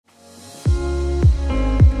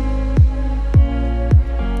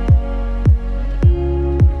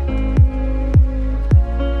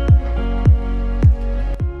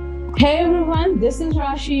This is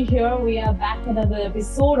Rashi here. We are back with another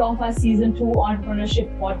episode of our Season 2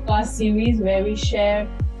 Entrepreneurship Podcast series where we share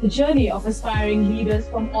the journey of aspiring leaders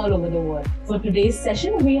from all over the world. For today's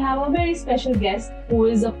session, we have a very special guest who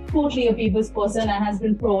is totally a people's person and has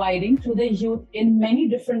been providing to the youth in many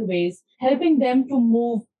different ways, helping them to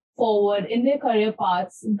move forward in their career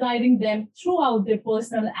paths, guiding them throughout their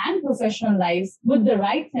personal and professional lives with the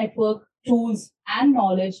right network, tools, and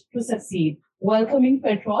knowledge to succeed. Welcoming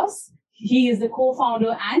Petros. He is the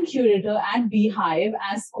co-founder and curator at Beehive.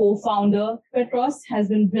 As co-founder, Petros has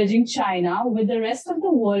been bridging China with the rest of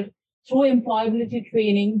the world through employability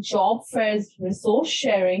training, job fairs, resource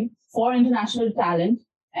sharing for international talent.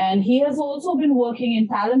 And he has also been working in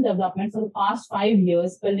talent development for the past 5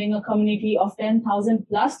 years, building a community of 10,000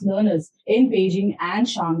 plus learners in Beijing and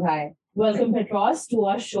Shanghai. Welcome, Petros, to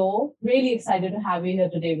our show. Really excited to have you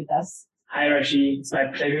here today with us. Hi, Rashi. It's my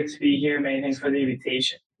pleasure to be here. Many thanks for the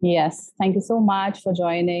invitation. Yes, thank you so much for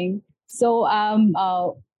joining. So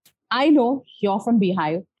I know you're from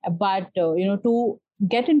Beehive, but to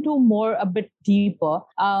get into more a bit deeper,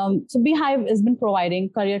 so Beehive has been providing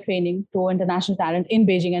career training to international talent in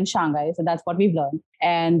Beijing and Shanghai. So that's what we've learned,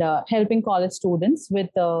 and helping college students with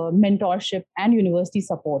mentorship and university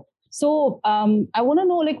support. So I want to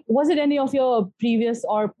know, was it any of your previous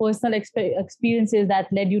or personal experiences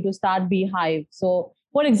that led you to start Beehive? So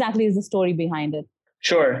what exactly is the story behind it?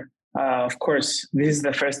 Sure. Of course, this is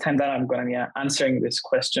the first time that I'm going to be answering this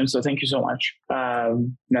question. So thank you so much. No,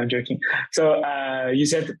 I'm joking. So you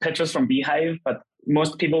said Petros from Beehive, but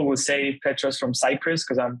most people will say Petros from Cyprus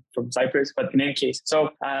because I'm from Cyprus. But in any case, so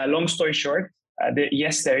long story short,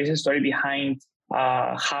 yes, there is a story behind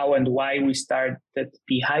how and why we started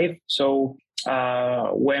Beehive. So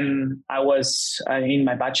when I was in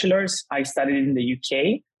my bachelor's, I studied in the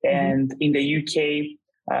UK. And in the UK,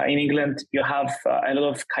 in England, you have a lot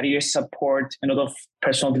of career support, a lot of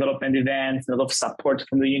personal development events, a lot of support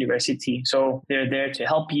from the university. So they're there to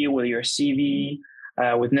help you with your CV,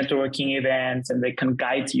 with networking events, and they can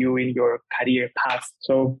guide you in your career path.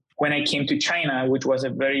 So when I came to China, which was a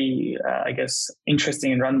very,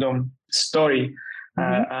 interesting and random story,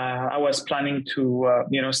 I was planning to,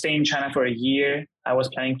 stay in China for a year. I was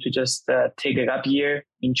planning to just take a gap year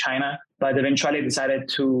in China, but eventually decided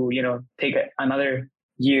to, take another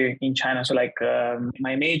year in China. So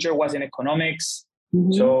my major was in economics.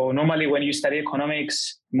 So normally when you study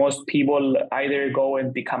economics, most people either go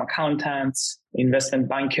and become accountants, investment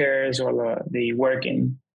bankers, or they work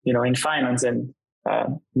in finance and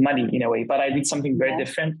money in a way. But I did something very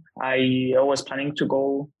different. I was planning to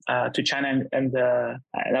go to China and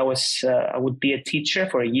I would be a teacher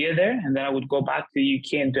for a year there, and then I would go back to the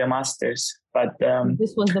UK and do a master's. But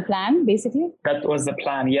this was the plan, basically. That was the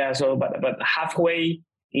plan, yeah. So, but halfway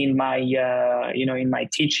in my in my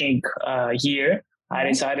teaching year, I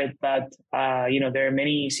decided that there are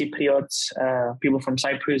many Cypriots, people from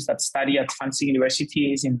Cyprus that study at fancy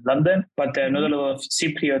universities in London, but there are not a lot of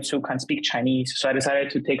Cypriots who can speak Chinese. So I decided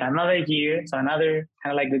to take another year, so another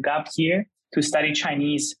kind of like a gap year, to study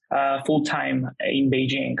Chinese full time in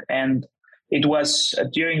Beijing. And it was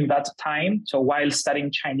during that time, so while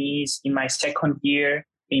studying Chinese in my second year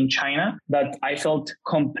in China, that I felt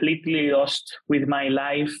completely lost with my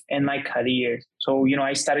life and my career. So,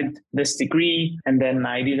 I started this degree and then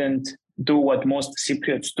I didn't do what most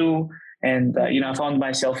Cypriots do. And, I found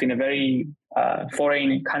myself in a very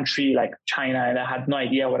foreign country like China, and I had no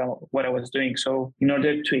idea what I was doing. So in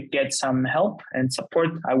order to get some help and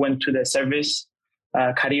support, I went to the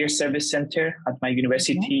career service center at my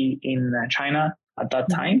university in China at that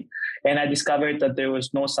time. And I discovered that there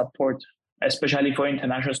was no support, especially for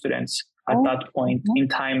international students at that point in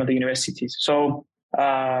time at the universities. So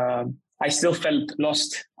I still felt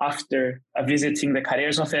lost after visiting the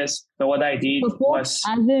careers office. So what I did was...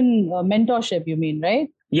 As in mentorship, you mean, right?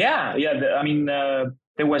 Yeah.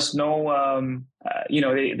 There was no,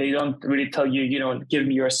 they don't really tell you, give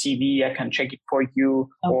me your CV, I can check it for you.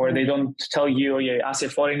 Okay. Or they don't tell you, as a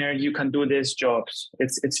foreigner, you can do these jobs.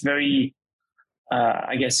 It's very...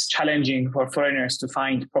 challenging for foreigners to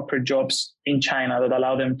find proper jobs in China that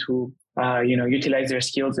allow them to, utilize their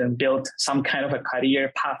skills and build some kind of a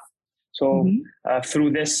career path. So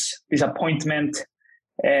through this disappointment,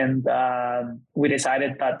 and we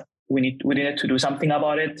decided that we needed to do something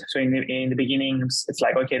about it. So in the beginning, it's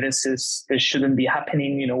like, okay, this shouldn't be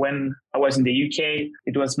happening. When I was in the UK,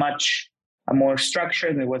 it was much more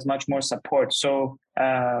structured and it was much more support. So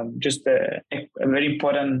just a very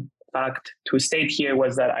important fact to state here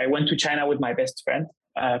was that I went to China with my best friend,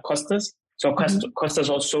 Costas. So Costas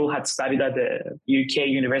also had studied at the UK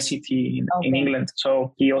university in England.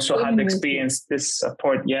 So he also had experienced this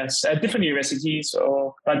support. Yes, at different universities.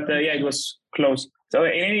 So, but it was close. So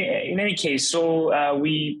in any case, so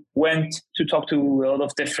we went to talk to a lot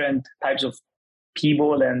of different types of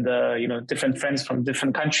people and different friends from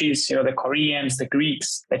different countries, the Koreans, the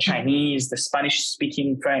Greeks, the Chinese, the Spanish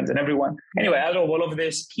speaking friends, and everyone. Anyway, out of all of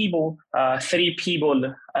these people, 3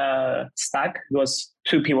 people stuck. It was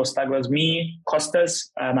 2 people stuck. It was me, Kostas,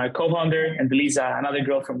 my co-founder, and Lisa, another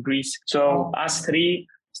girl from Greece. So us 3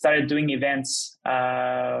 started doing events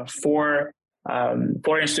for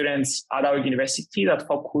foreign students at our university that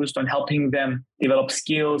focused on helping them develop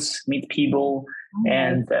skills, meet people,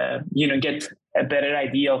 and get a better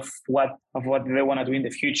idea of what they want to do in the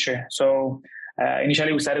future. So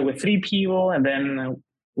initially we started with 3 people, and then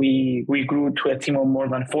we grew to a team of more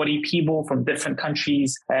than 40 people from different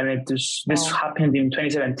countries, and this happened in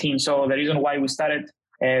 2017. So the reason why we started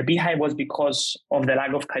Beehive was because of the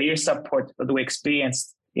lack of career support that we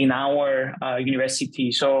experienced in our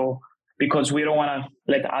university. So because we don't want to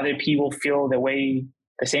let other people feel the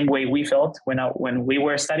same way we felt when we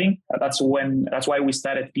were studying. That's why we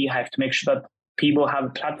started Beehive, to make sure that people have a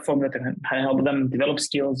platform that can help them develop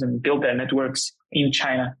skills and build their networks in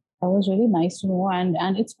China. That was really nice to know. And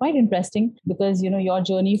it's quite interesting because, your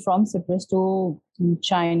journey from Cyprus to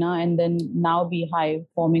China and then now Beehive,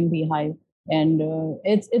 forming Beehive. And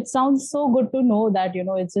it sounds so good to know that,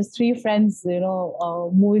 it's just 3 friends,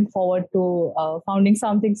 moving forward to founding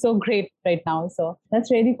something so great right now. So that's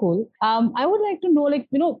really cool. I would like to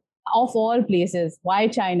know, of all places, why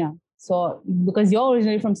China? So because you're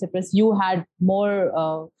originally from Cyprus, you had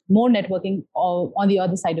more networking on the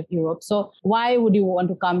other side of Europe. So why would you want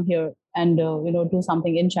to come here and do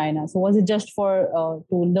something in China? So was it just for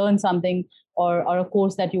to learn something or a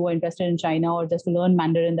course that you were interested in China, or just to learn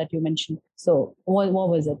Mandarin that you mentioned? So what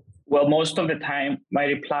was it? Well, most of the time, my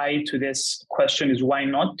reply to this question is why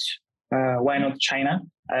not? Why not China?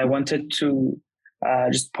 I wanted to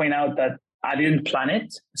just point out that I didn't plan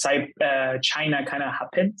it. China kind of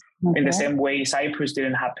happened in the same way Cyprus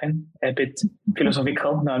didn't happen. A bit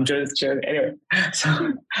philosophical. No, I'm just joking.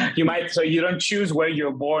 Anyway, so you don't choose where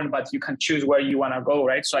you're born, but you can choose where you want to go,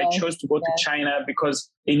 right? So I chose to go to China because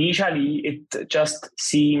initially it just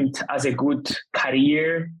seemed as a good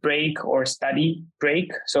career break or study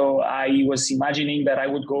break. So I was imagining that I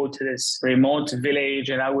would go to this remote village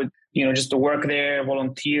and I would just to work there,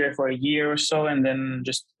 volunteer for a year or so, and then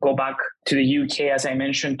just go back to the UK, as I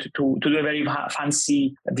mentioned, to do a very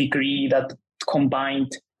fancy degree that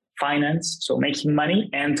combined finance, so making money,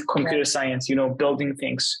 and computer science, building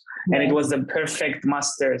things. And it was the perfect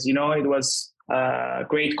masters, it was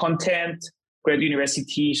great content, great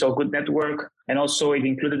university, so good network. And also it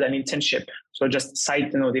included an internship. So just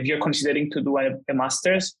side note, if you're considering to do a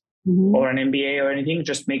master's, or an MBA or anything,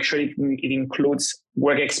 just make sure it includes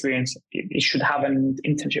work experience. It should have an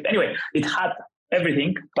internship. Anyway, it had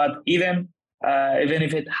everything, but even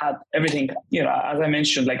if it had everything, as I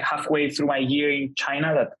mentioned, like halfway through my year in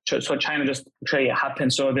China, so China just actually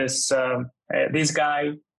happened. So this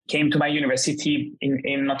guy came to my university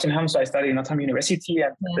in Nottingham. So I studied in Nottingham University,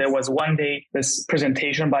 and there was one day this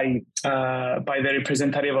presentation by the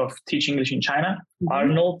representative of Teach English in China,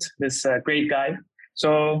 Arnold, this great guy.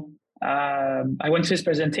 So I went to his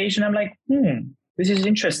presentation. I'm like, this is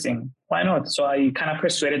interesting. Why not? So I kind of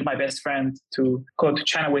persuaded my best friend to go to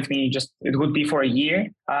China with me. It would be for a year.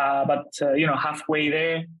 But halfway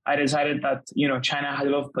there, I decided that, China had a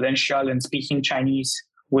lot of potential, and speaking Chinese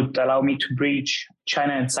would allow me to bridge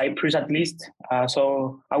China and Cyprus at least.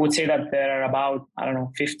 So I would say that there are about,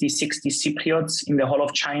 50, 60 Cypriots in the whole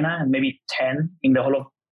of China, and maybe 10 in the whole of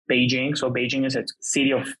Beijing. So Beijing is a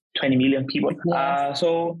city of 20 million people. Yes.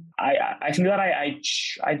 So I think that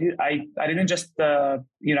I didn't just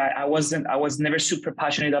I was never super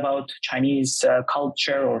passionate about Chinese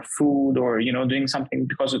culture or food or doing something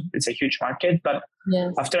because it's a huge market. But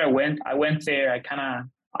after I went there,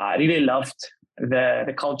 I really loved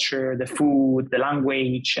the culture, the food, the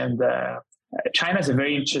language, and China is a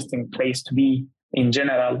very interesting place to be in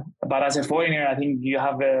general. But as a foreigner, I think you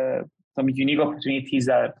have some unique opportunities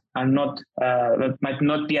that are not that might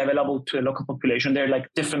not be available to a local population. They're like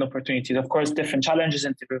different opportunities, of course, different challenges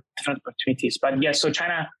and different opportunities. But yes, so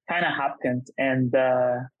China kind of happened, and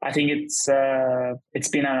I think it's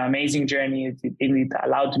been an amazing journey. It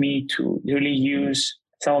allowed me to really use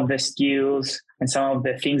some of the skills and some of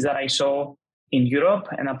the things that I saw in Europe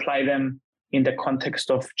and apply them in the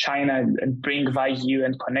context of China and bring value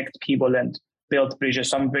and connect people and build bridges.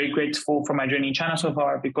 So I'm very grateful for my journey in China so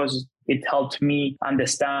far because it helped me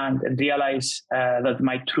understand and realize that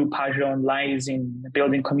my true passion lies in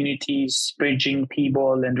building communities, bridging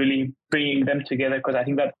people, and really bringing them together. Because I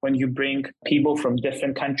think that when you bring people from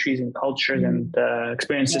different countries and cultures and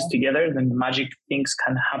experiences together, then magic things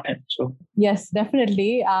can happen. So yes,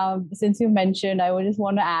 definitely. Since you mentioned, I would just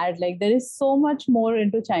want to add, like, there is so much more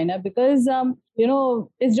into China because,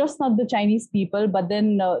 it's just not the Chinese people, but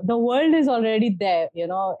then the world is already there,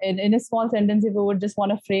 in a small sentence, if we would just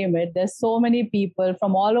want to frame it, there's so many people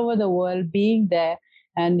from all over the world being there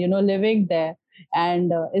and, living there.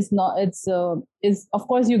 And it's of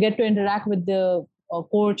course you get to interact with the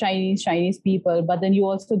core Chinese people, but then you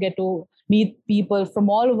also get to meet people from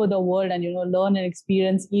all over the world and learn and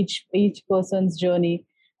experience each person's journey.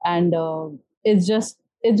 And it's just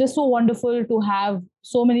so wonderful to have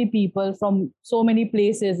so many people from so many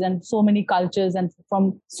places and so many cultures and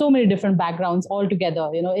from so many different backgrounds all together,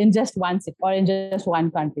 in just one city or in just one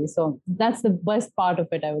country. So that's the best part of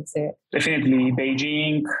it, I would say. Definitely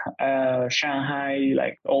Beijing, Shanghai,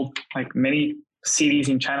 many cities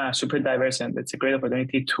in China are super diverse, and it's a great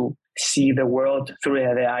opportunity to see the world through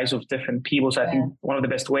the eyes of different people. So I think one of the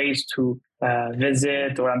best ways to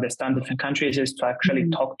visit or understand different countries is to actually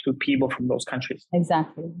talk to people from those countries.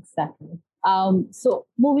 Exactly. So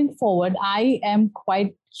moving forward, I am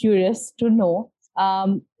quite curious to know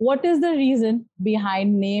what is the reason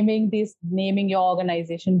behind naming your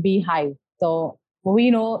organization Beehive. So we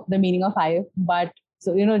know the meaning of hive, but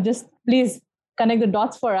so just please connect the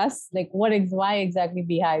dots for us. Like why exactly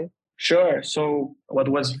Beehive? Sure. So what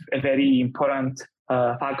was a very important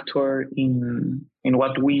factor in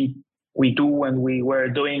what we do when we were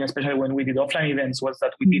doing, especially when we did offline events, was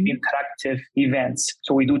that we did interactive events.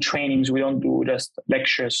 So we do trainings, we don't do just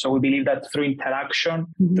lectures. So we believe that through interaction,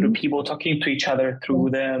 through people talking to each other, through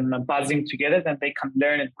them buzzing together, then they can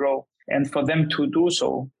learn and grow. And for them to do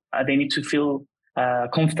so, they need to feel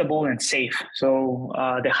comfortable and safe. So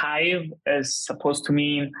the hive is supposed to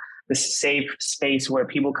mean this safe space where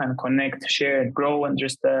people can connect, share, and grow, and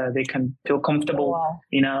just they can feel comfortable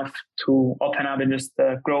enough to open up and just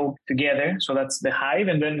grow together. So that's the hive.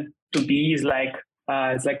 And then to be is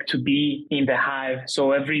it's like to be in the hive.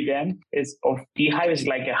 So every event of Beehive is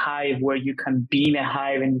like a hive where you can be in a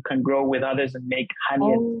hive and you can grow with others and make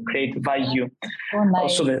honey and create value. Nice.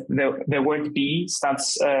 Also, the word bee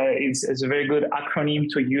stands is a very good acronym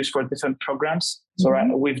to use for different programs. So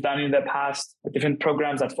we've done in the past different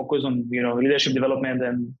programs that focus on leadership development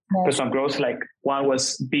and personal growth. Like one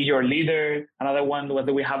was Be Your Leader. Another one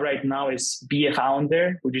that we have right now is Be a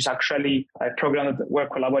Founder, which is actually a program that we're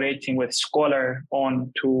collaborating with Scholar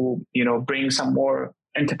on to bring some more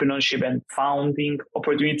entrepreneurship and founding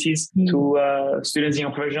opportunities to students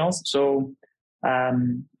and professionals. So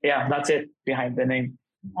that's it behind the name.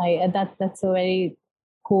 That's a very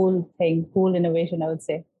cool thing, cool innovation, I would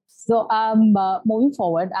say. So moving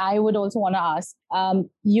forward, I would also want to ask,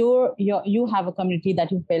 you have a community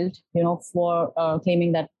that you've built, for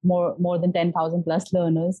claiming that more than 10,000 plus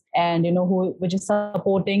learners, and which is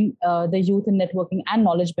supporting the youth in networking and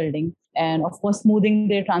knowledge building, and of course smoothing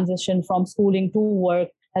their transition from schooling to work,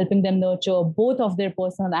 helping them nurture both of their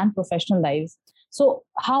personal and professional lives. So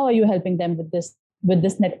how are you helping them with this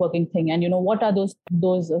networking thing? And what are those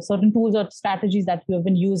certain tools or strategies that you have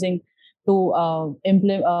been using to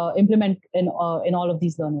implement in all of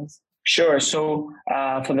these learners? Sure. So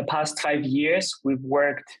for the past 5 years, we've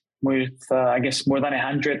worked with, more than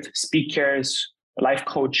 100 speakers, life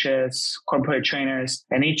coaches, corporate trainers,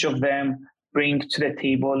 and each of them bring to the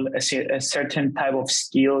table a certain type of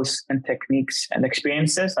skills and techniques and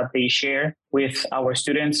experiences that they share with our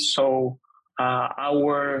students. So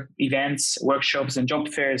our events, workshops, and job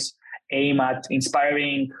fairs aim at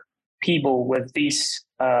inspiring people with these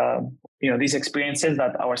experiences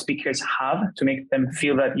that our speakers have, to make them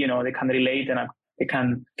feel that they can relate, and they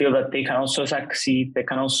can feel that they can also succeed, they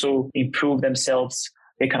can also improve themselves,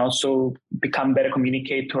 they can also become better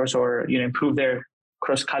communicators, or improve their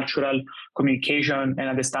cross-cultural communication and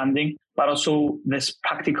understanding. But also this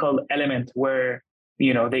practical element where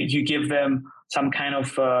that you give them some kind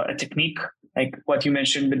of a technique, like what you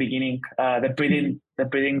mentioned in the beginning, the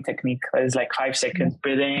breathing technique is like 5 seconds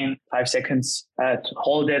breathe in, 5 seconds to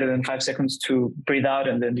hold it, and then 5 seconds to breathe out,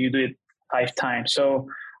 and then you do it 5 times. So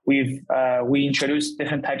we introduced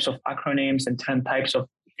different types of acronyms and different types of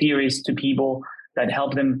theories to people that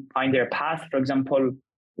help them find their path. For example,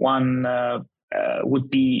 one would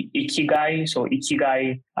be Ikigai. So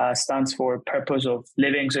Ikigai stands for purpose of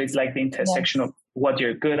living. So it's like the intersection of what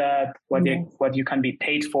you're good at, what you can be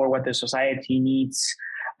paid for, what the society needs.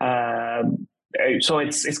 So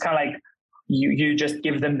it's kind of like you just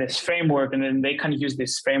give them this framework, and then they can use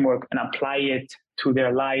this framework and apply it to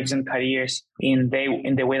their lives and careers in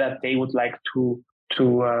the way that they would like to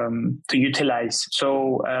utilize.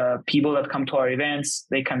 So people that come to our events,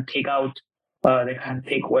 they can take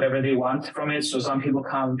whatever they want from it. So some people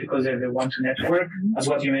come because they want to network, as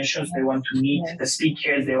what you mentioned. They want to meet the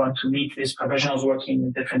speakers, they want to meet these professionals working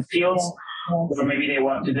in different fields, or maybe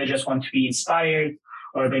they just want to be inspired,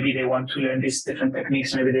 or maybe they want to learn these different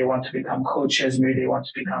techniques. Maybe they want to become coaches, maybe they want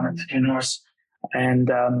to become entrepreneurs.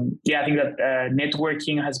 And I think that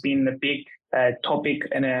networking has been a big topic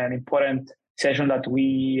and an important session that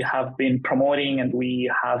we have been promoting and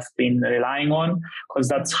we have been relying on, because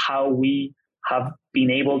that's how we have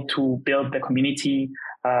been able to build the community,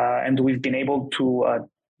 and we've been able to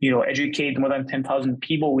educate more than 10,000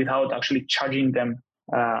 people without actually charging them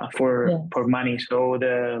for money. So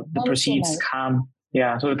the proceeds come.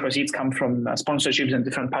 Yeah, so the proceeds come from sponsorships and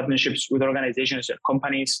different partnerships with organizations and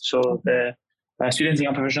companies. So the students and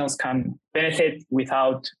young professionals can benefit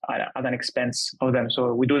without at an expense of them.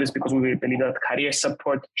 So we do this because we believe that career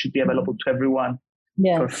support should be available to everyone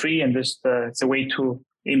for free, and just it's a way to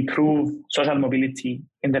improve social mobility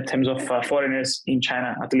in the terms of foreigners in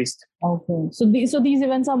China, at least. Okay, so these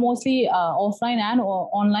events are mostly offline and or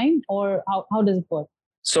online, or how does it work?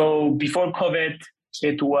 So before COVID,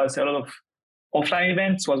 it was a lot of offline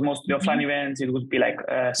events. Was mostly offline events. It would be like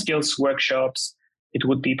skills workshops. It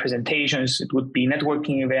would be presentations. It would be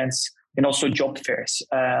networking events, and also job fairs.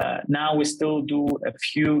 Now we still do a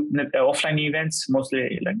few offline events,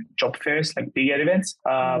 mostly like job fairs, like bigger events,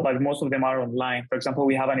 but most of them are online. For example,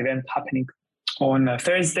 we have an event happening on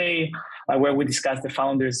Thursday where we discuss the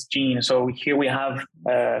founders' gene. So here we have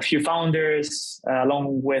a few founders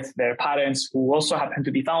along with their parents who also happen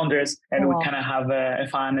to be founders, and we kind of have a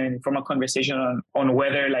fun and informal conversation on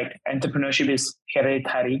whether like entrepreneurship is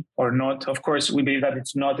hereditary or not. Of course, we believe that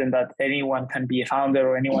it's not, and that anyone can be a founder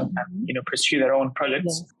or anyone can pursue their own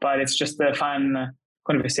projects. But it's just a fun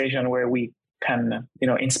conversation where we can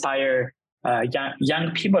inspire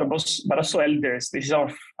young people, but also elders. This is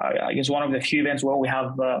I guess, one of the few events where we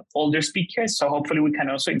have older speakers. So hopefully we can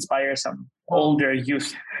also inspire some older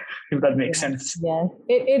youth, if that makes sense. Yes,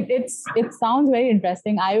 it sounds very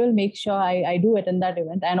interesting. I will make sure I do attend that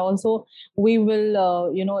event, and also we will,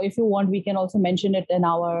 if you want, we can also mention it in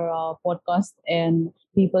our podcast, and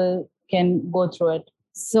people can go through it.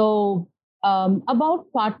 So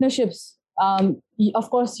about partnerships.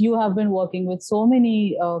 Of course, you have been working with so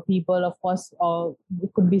many people. Of course,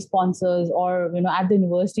 it could be sponsors or at the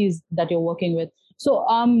universities that you're working with. So,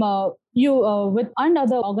 you with and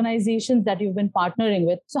other organizations that you've been partnering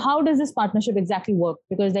with. So, how does this partnership exactly work?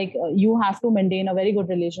 Because you have to maintain a very good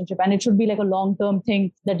relationship, and it should be like a long-term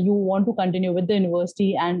thing that you want to continue with the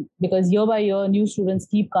university. And because year by year, new students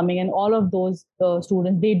keep coming, and all of those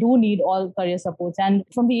students, they do need all career supports. And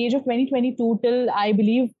from the age of 2022 till I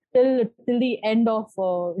believe till the end of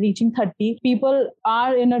reaching 30, people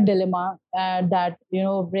are in a dilemma that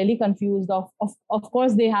really confused. Of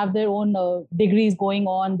course, they have their own degrees going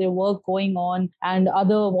on, their work going on, and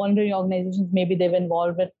other voluntary organizations maybe they've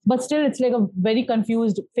involved with. But still, it's like a very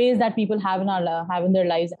confused phase that people have in their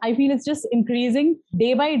lives. I feel it's just increasing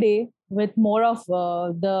day by day, with more of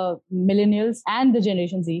the millennials and the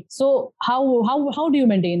Generation Z. So how do you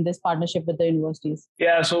maintain this partnership with the universities?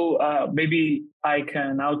 Yeah, so maybe I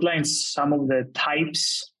can outline some of the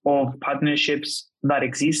types of partnerships that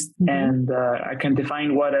exist, and I can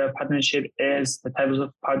define what a partnership is, the types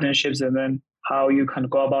of partnerships, and then how you can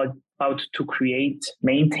go about to create,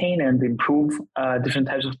 maintain, and improve different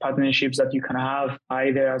types of partnerships that you can have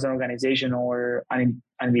either as an organization or an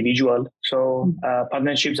individual. So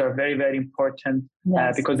partnerships are very, very important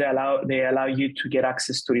because they allow you to get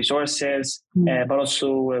access to resources, but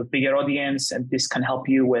also a bigger audience. And this can help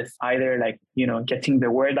you with either getting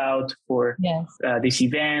the word out for this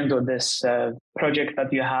event or this project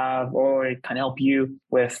that you have, or it can help you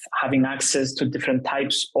with having access to different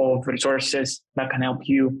types of resources that can help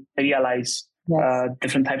you realize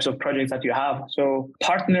different types of projects that you have. So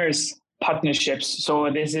partnerships.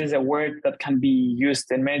 So this is a word that can be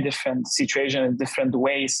used in many different situations, in different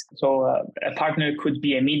ways. So a partner could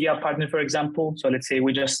be a media partner, for example. So let's say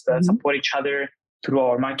we just support each other through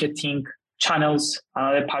our marketing channels.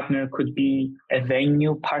 Another partner could be a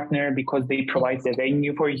venue partner because they provide the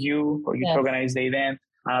venue for you to organize the event.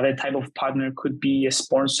 Another type of partner could be a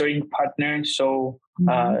sponsoring partner. So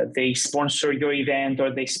they sponsor your event or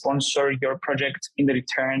they sponsor your project in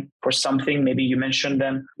return for something. Maybe you mentioned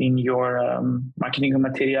them in your marketing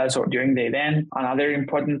materials or during the event. Another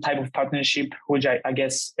important type of partnership, which I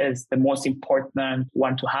guess is the most important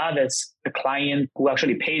one to have, is the client who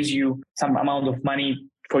actually pays you some amount of money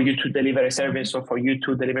for you to deliver a service or for you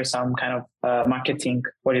to deliver some kind of marketing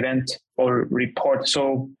or event or report.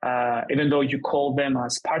 So even though you call them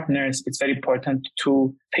as partners, it's very important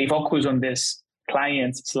to pay focus on this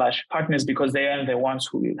clients/partners because they are the ones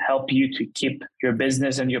who will help you to keep your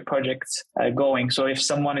business and your projects going. So if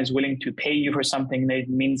someone is willing to pay you for something, it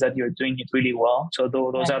means that you're doing it really well. So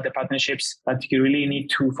those are the partnerships that you really need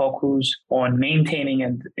to focus on maintaining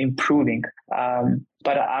and improving.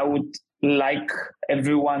 But I would like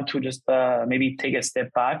everyone to just maybe take a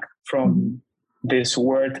step back from this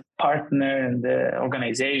word partner and the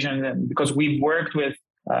organization, and because we've worked with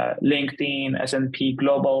LinkedIn, S&P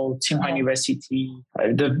Global, Tsinghua University,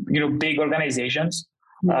 the big organizations.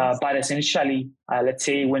 But essentially, let's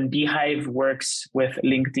say when Beehive works with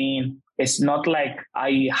LinkedIn, it's not like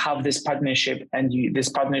I have this partnership and this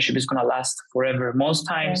partnership is going to last forever. Most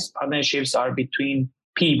times partnerships are between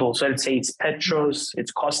people. So let's say it's Petros,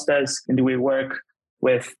 it's Costas, and we work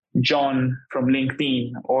with John from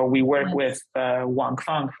LinkedIn, or we work with Wang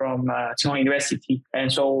Fang from Tsinghua University.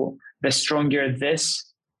 And so the stronger this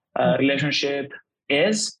relationship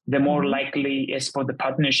is, the more likely is for the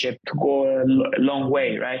partnership to go a long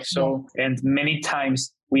way, right? So, and many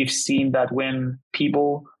times we've seen that when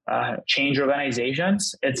people change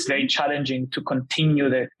organizations, it's very challenging to continue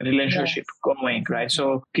the relationship going, right?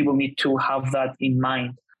 So people need to have that in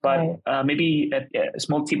mind. But maybe a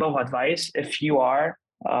small tip of advice, if you are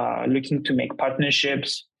looking to make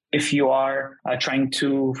partnerships, if you are trying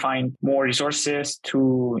to find more resources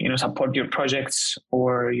to support your projects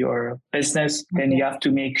or your business, then you have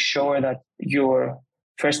to make sure that you're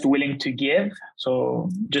first willing to give. So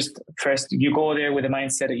just first you go there with the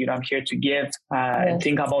mindset that I'm here to give, and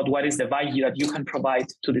think about what is the value that you can provide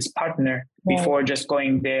to this partner before just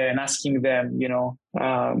going there and asking them,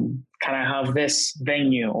 can I have this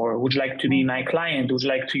venue, or would you like to be my client? Would you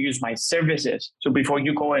like to use my services? So before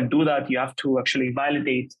you go and do that, you have to actually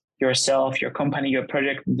validate yourself, your company, your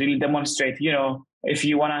project, really demonstrate, if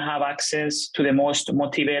you want to have access to the most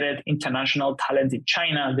motivated international talent in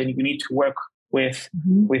China, then you need to work with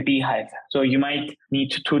Beehive. So you might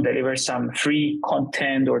need to deliver some free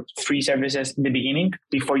content or free services in the beginning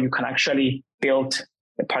before you can actually build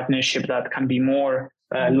a partnership that can be more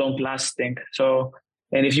long lasting. So,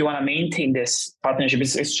 and if you want to maintain this partnership,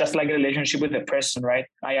 it's just like a relationship with a person, right?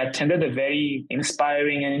 I attended a very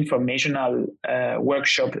inspiring and informational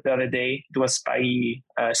workshop the other day. It was by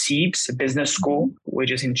CEIBS, a business school,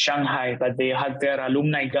 which is in Shanghai, but they had their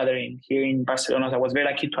alumni gathering here in Barcelona. So I was very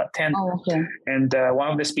lucky to attend. And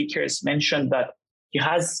one of the speakers mentioned that he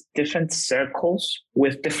has different circles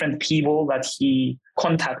with different people that he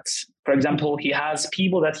contacts. For example, he has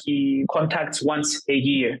people that he contacts once a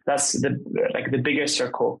year. That's the bigger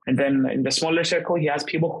circle. And then in the smaller circle, he has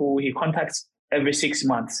people who he contacts every 6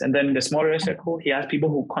 months. And then in the smaller circle, he has people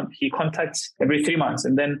who he contacts every 3 months.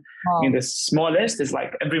 And then in the smallest, it's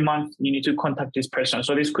like every month you need to contact this person.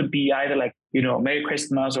 So this could be either like, Merry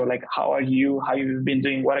Christmas, or like, how are you? How you've been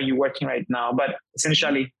doing? What are you working right now? But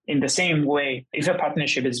essentially in the same way, if a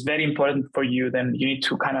partnership is very important for you, then you need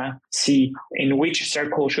to kind of see in which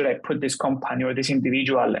circle should I put this company or this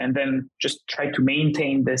individual, and then just try to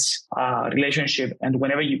maintain this relationship. And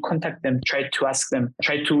whenever you contact them, try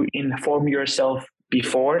to inform yourself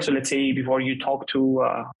before. So let's say before you talk to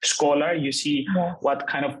Scholar, you see what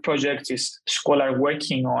kind of projects is Scholar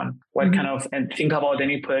working on, what kind of, and think about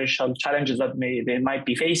any potential challenges that they might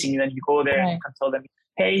be facing. And then you go there and you can tell them,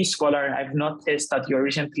 hey, Scholar, I've noticed that you're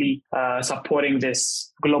recently supporting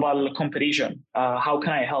this global competition. How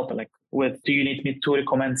can I help? Do you need me to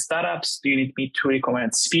recommend startups? Do you need me to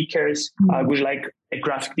recommend speakers? Would you like a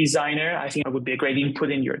graphic designer? I think it would be a great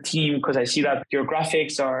input in your team, because I see that your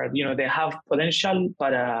graphics are, they have potential,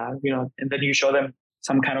 but, and then you show them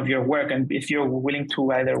some kind of your work. And if you're willing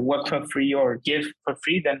to either work for free or give for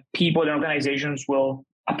free, then people and organizations will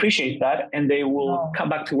appreciate that and they will come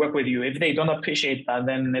back to work with you. If they don't appreciate that,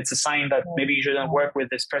 then it's a sign that maybe you shouldn't work with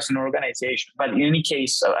this person or organization. But in any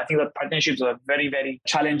case, I think that partnerships are very, very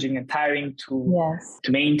challenging and tiring to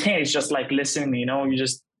maintain. It's just like listening,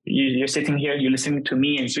 you're sitting here, you're listening to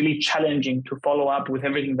me, and it's really challenging to follow up with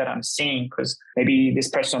everything that I'm saying because maybe this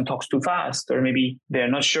person talks too fast or maybe they're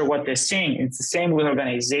not sure what they're saying. It's the same with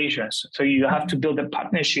organizations. So you have to build a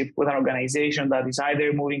partnership with an organization that is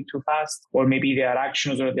either moving too fast or maybe their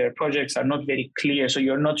actions or their projects are not very clear. So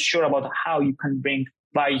you're not sure about how you can bring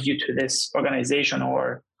value to this organization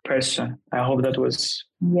or person. I hope that was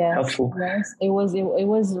helpful. Yes, it was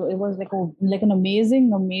like an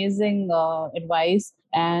amazing advice,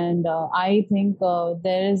 and I think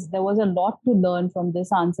there was a lot to learn from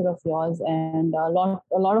this answer of yours, and a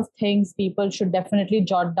lot of things people should definitely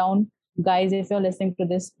jot down. Guys, if you're listening to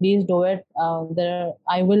this, please do it.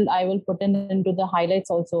 I will put into the highlights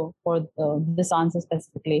also for this answer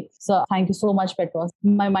specifically. So thank you so much, Petros.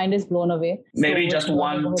 My mind is blown away. Maybe just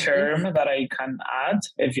one term that I can add,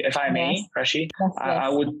 if I may, yes. Rashi. Yes,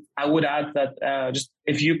 I would add that just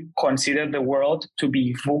if you consider the world to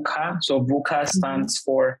be VUCA, so VUCA stands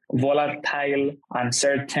for volatile,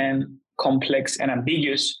 uncertain, complex and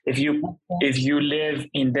ambiguous. If you live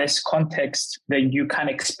in this context, then you can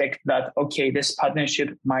expect that, okay, this partnership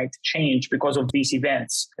might change because of these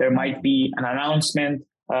events. There might be an announcement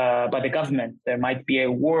by the government. There might be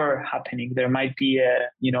a war happening. There might be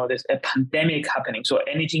there's a pandemic happening. So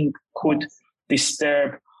anything could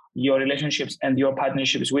disturb your relationships and your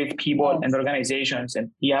partnerships with people and organizations.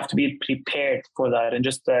 And you have to be prepared for that. And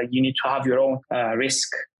just you need to have your own risk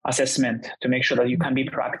assessment to make sure that you can be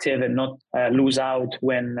proactive and not lose out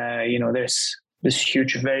when there's this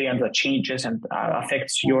huge variant that changes and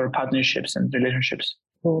affects your partnerships and relationships.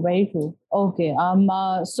 True, very true. Okay.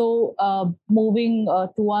 So moving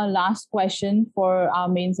to our last question for our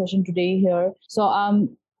main session today here. So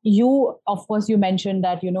you, of course, you mentioned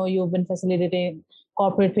that you've been facilitating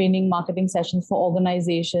corporate training, marketing sessions for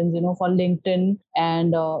organizations, for LinkedIn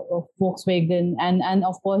and Volkswagen and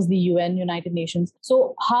of course the UN, United Nations.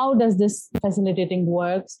 So how does this facilitating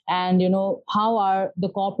works? And, how are the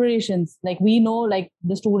corporations, like we know, like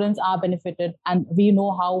the students are benefited and we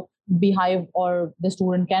know how Beehive or the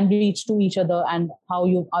student can reach to each other and how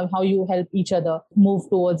you help each other move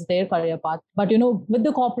towards their career path. But with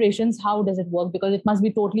the corporations, how does it work? Because it must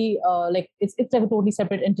be totally it's like a totally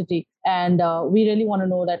separate entity, and we really want to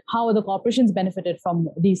know that how are the corporations benefited from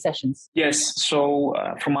these sessions? Yes, so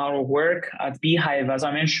from our work at Beehive, as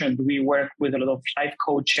I mentioned, we work with a lot of life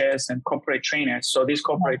coaches and corporate trainers. So these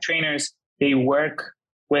corporate trainers, they work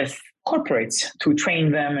with corporates to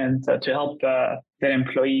train them and to help their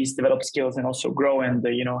employees develop skills and also grow and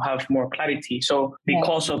have more clarity. So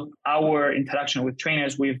because of our interaction with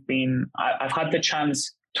trainers, I've had the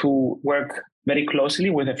chance to work very closely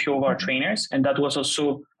with a few of our trainers, and that was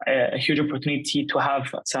also a huge opportunity to have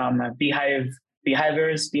some Beehive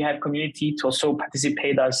community to also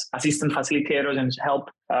participate as assistant facilitators and help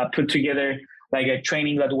put together like a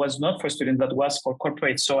training that was not for students, that was for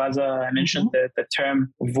corporates. So as I mentioned, the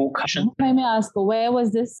term VUCA. Let me ask, where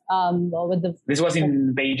was this? This was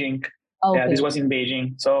in Beijing. Okay. Yeah, this was in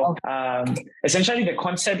Beijing. So essentially the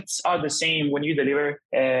concepts are the same when you deliver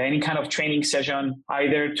any kind of training session,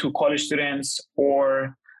 either to college students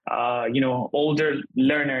or, older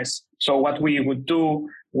learners. So what we would do,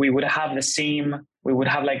 we would have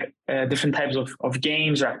like different types of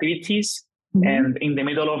games or activities. Mm-hmm. And in the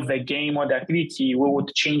middle of the game or the activity, we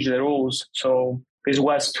would change the rules. So this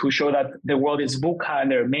was to show that the world is VUCA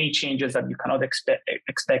and there are many changes that you cannot expect,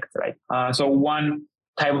 right? So one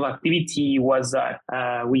type of activity was that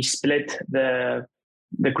we split the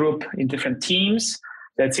group in different teams.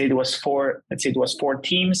 Let's say it was four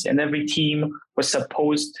teams, and every team was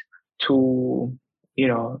supposed to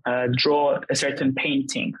draw a certain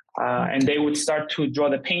painting. And they would start to draw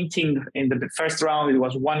the painting. In the first round, it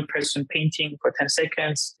was one person painting for 10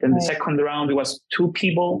 seconds. Then the second round, it was two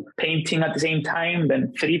people painting at the same time.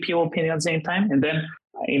 Then three people painting at the same time. And then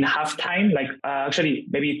in halftime, actually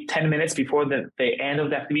maybe 10 minutes before the end of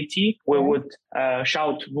the activity, we would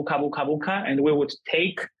shout VUCA, VUCA, VUCA, and we would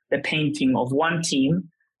take the painting of one team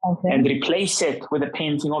and replace it with the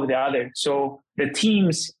painting of the other. So the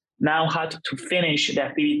teams now had to finish the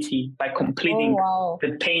activity by completing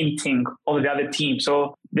the painting of the other team.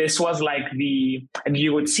 So this was and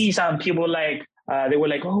you would see some people they were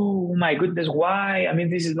like, oh my goodness, why? I mean,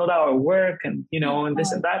 this is not our work and, and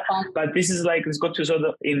this and that. But this is it's got to sort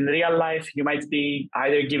of, in real life, you might be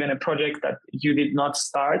either given a project that you did not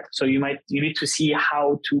start. So you need to see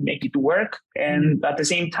how to make it work. And at the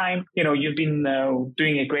same time, you've been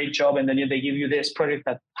doing a great job. And then they give you this project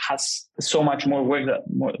that has so much more work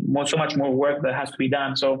that has to be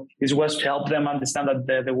done. So this was to help them understand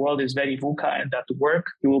that the world is very VUCA and that work,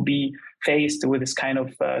 you will be faced with this kind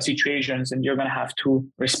of situations, and you're going to have to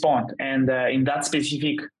respond. And in that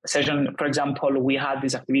specific session, for example, we had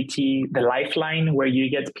this activity, the Lifeline, where you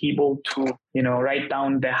get people to, write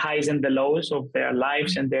down the highs and the lows of their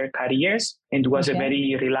lives and their careers. And it was a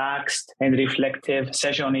very relaxed and reflective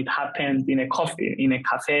session. It happened in a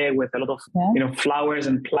cafe with a lot of, flowers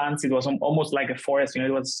and plants. It was almost like a forest.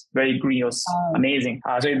 It was very green. It was amazing.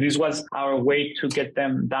 So this was our way to get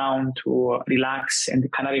them down to relax and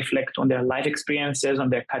kind of reflect on their life experiences, on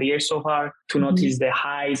their career so far, to notice the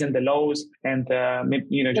highs and the lows, and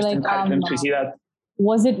just encourage them to see that.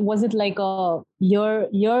 Was it like a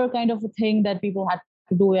year kind of a thing that people had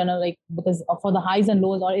to do, because for the highs and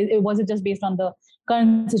lows, or was it just based on the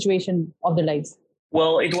current situation of their lives?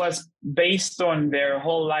 Well, it was based on their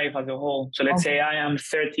whole life as a whole. So let's say I am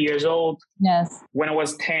 30 years old. Yes. When I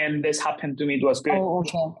was 10, this happened to me. It was good. Oh,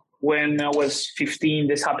 okay. When I was 15,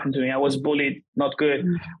 this happened to me. I was bullied, not good.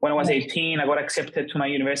 When I was 18, I got accepted to my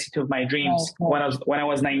university of my dreams. When I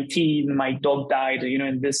was 19, my dog died.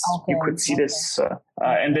 And this you could see this,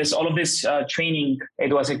 and this all of this training.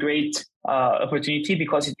 It was a great opportunity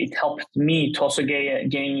because it helped me to also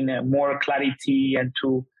gain more clarity and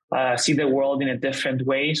to see the world in a different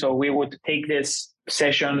way. So we would take these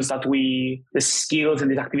sessions the skills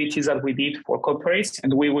and these activities that we did for corporates,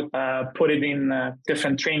 and we would put it in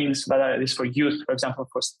different trainings that is for youth, for example,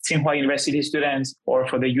 for Tsinghua University students or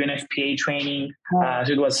for the UNFPA training.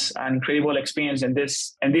 So it was an incredible experience. And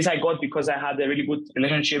this I got because I had a really good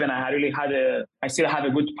relationship, and I still have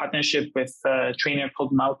a good partnership with a trainer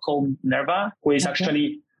called Malcolm Nerva, who is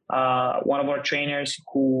actually one of our trainers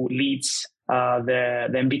who leads the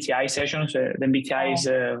MBTI sessions. The MBTI is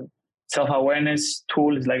a self-awareness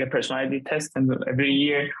tool. Is like a personality test, and every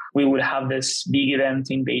year we would have this big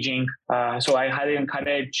event in Beijing. So I highly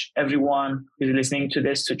encourage everyone who's listening to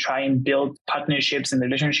this to try and build partnerships and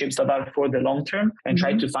relationships that are for the long term, and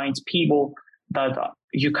try to find people that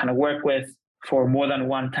you can work with for more than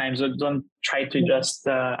one time. So don't try to just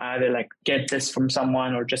either like get this from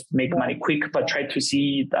someone or just make money quick, but try to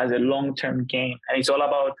see it as a long-term game. And it's all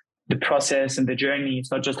about the process and the journey.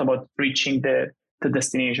 It's not just about reaching the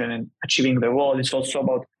destination and achieving the goal. It's also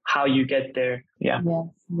about how you get there. Yeah.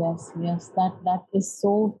 Yes. That is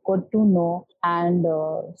so good to know. And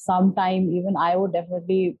sometime even I would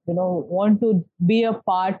definitely, want to be a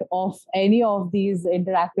part of any of these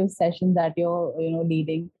interactive sessions that you're,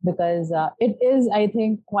 leading, because it is, I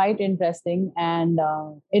think, quite interesting, and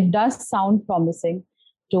it does sound promising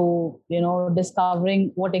to,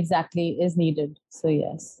 discovering what exactly is needed. So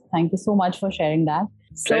yes, thank you so much for sharing that.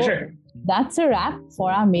 Pleasure. That's a wrap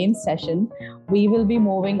for our main session. We will be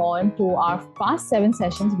moving on to our past 7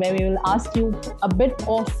 sessions, where we will ask you a bit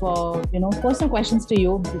of, personal questions to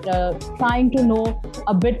you, trying to know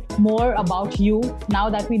a bit more about you. Now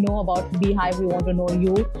that we know about Beehive, we want to know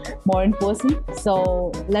you more in person.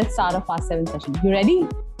 So let's start our past 7 session. You ready?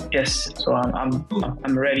 Yes. So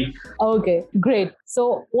I'm ready. Okay, great.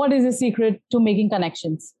 So what is the secret to making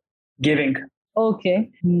connections? Giving. Okay,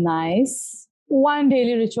 nice. One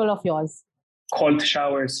daily ritual of yours? Cold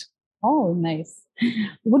showers. Oh, nice.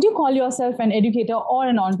 Would you call yourself an educator or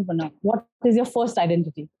an entrepreneur? What is your first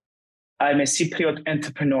identity? I'm a Cypriot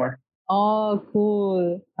entrepreneur. Oh,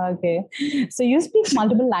 cool. Okay. So you speak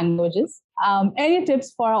multiple languages. Any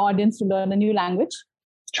tips for our audience to learn a new language?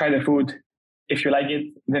 Try the food. If you like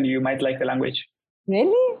it, then you might like the language.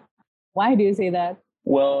 Really? Why do you say that?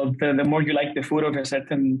 Well, the more you like the food of a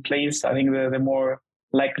certain place, I think the more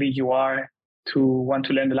likely you are to want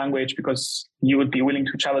to learn the language, because you would be willing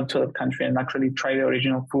to travel to that country and actually try the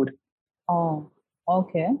original food. Oh,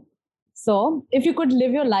 okay. So if you could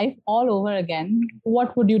live your life all over again,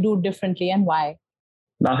 what would you do differently and why?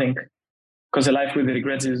 Nothing. Because a life with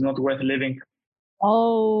regrets is not worth living.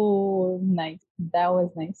 Oh, nice. That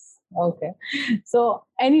was nice. Okay. So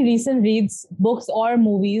any recent reads, books or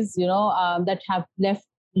movies, that have left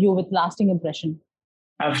you with lasting impression?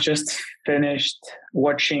 I've just finished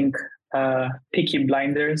watching Peaky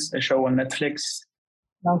Blinders, a show on Netflix.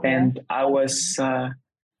 Okay. And I was,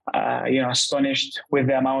 astonished with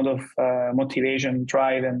the amount of motivation,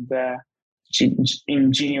 drive, and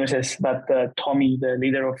ingenious that Tommy, the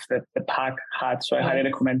leader of the pack, had. So I highly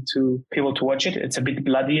recommend to people to watch it. It's a bit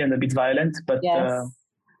bloody and a bit violent, but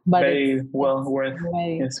very well worth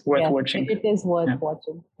watching. It is worth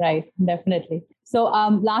watching, right? Definitely. So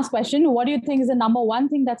last question. What do you think is the number one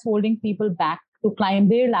thing that's holding people back to climb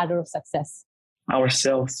their ladder of success?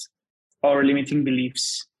 Ourselves, our limiting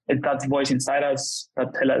beliefs. It's that voice inside us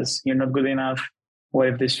that tell us you're not good enough. What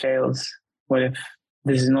if this fails? What if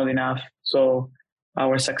this is not enough? So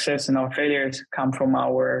our success and our failures come from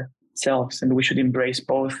ourselves, and we should embrace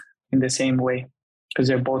both in the same way, because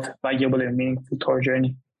they're both valuable and meaningful to our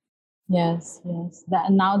journey. Yes.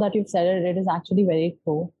 Now that you've said it, it is actually very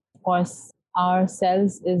true. Of course,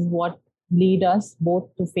 ourselves is what lead us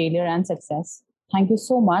both to failure and success. Thank you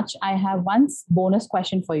so much. I have one bonus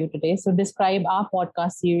question for you today. So describe our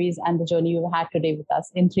podcast series and the journey you've had today with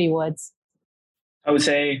us in 3 words. I would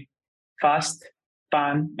say fast,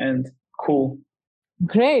 fun, and cool.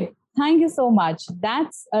 Great. Thank you so much.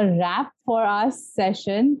 That's a wrap for our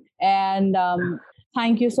session. And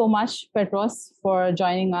thank you so much, Petros, for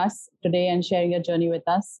joining us today and sharing your journey with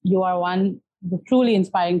us. You are one truly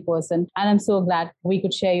inspiring person. And I'm so glad we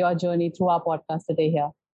could share your journey through our podcast today here.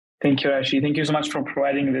 Thank you, Rashi. Thank you so much for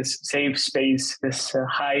providing this safe space, this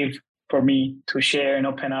hive for me to share and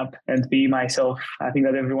open up and be myself. I think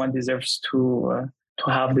that everyone deserves to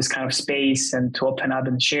have this kind of space and to open up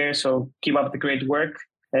and share. So keep up the great work,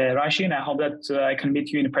 Rashi. And I hope that I can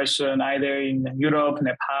meet you in person, either in Europe,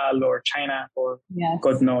 Nepal, or China, or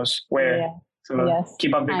God knows where. Yeah. So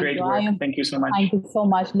keep up the great work. Thank you so much. Thank you so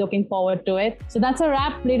much. Looking forward to it. So that's a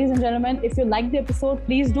wrap, ladies and gentlemen. If you liked the episode,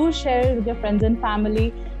 please do share it with your friends and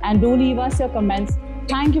family and do leave us your comments.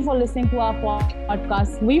 Thank you for listening to our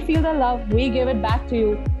podcast. We feel the love. We give it back to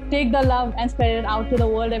you. Take the love and spread it out to the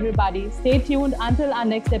world, everybody. Stay tuned until our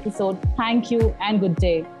next episode. Thank you and good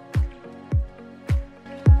day.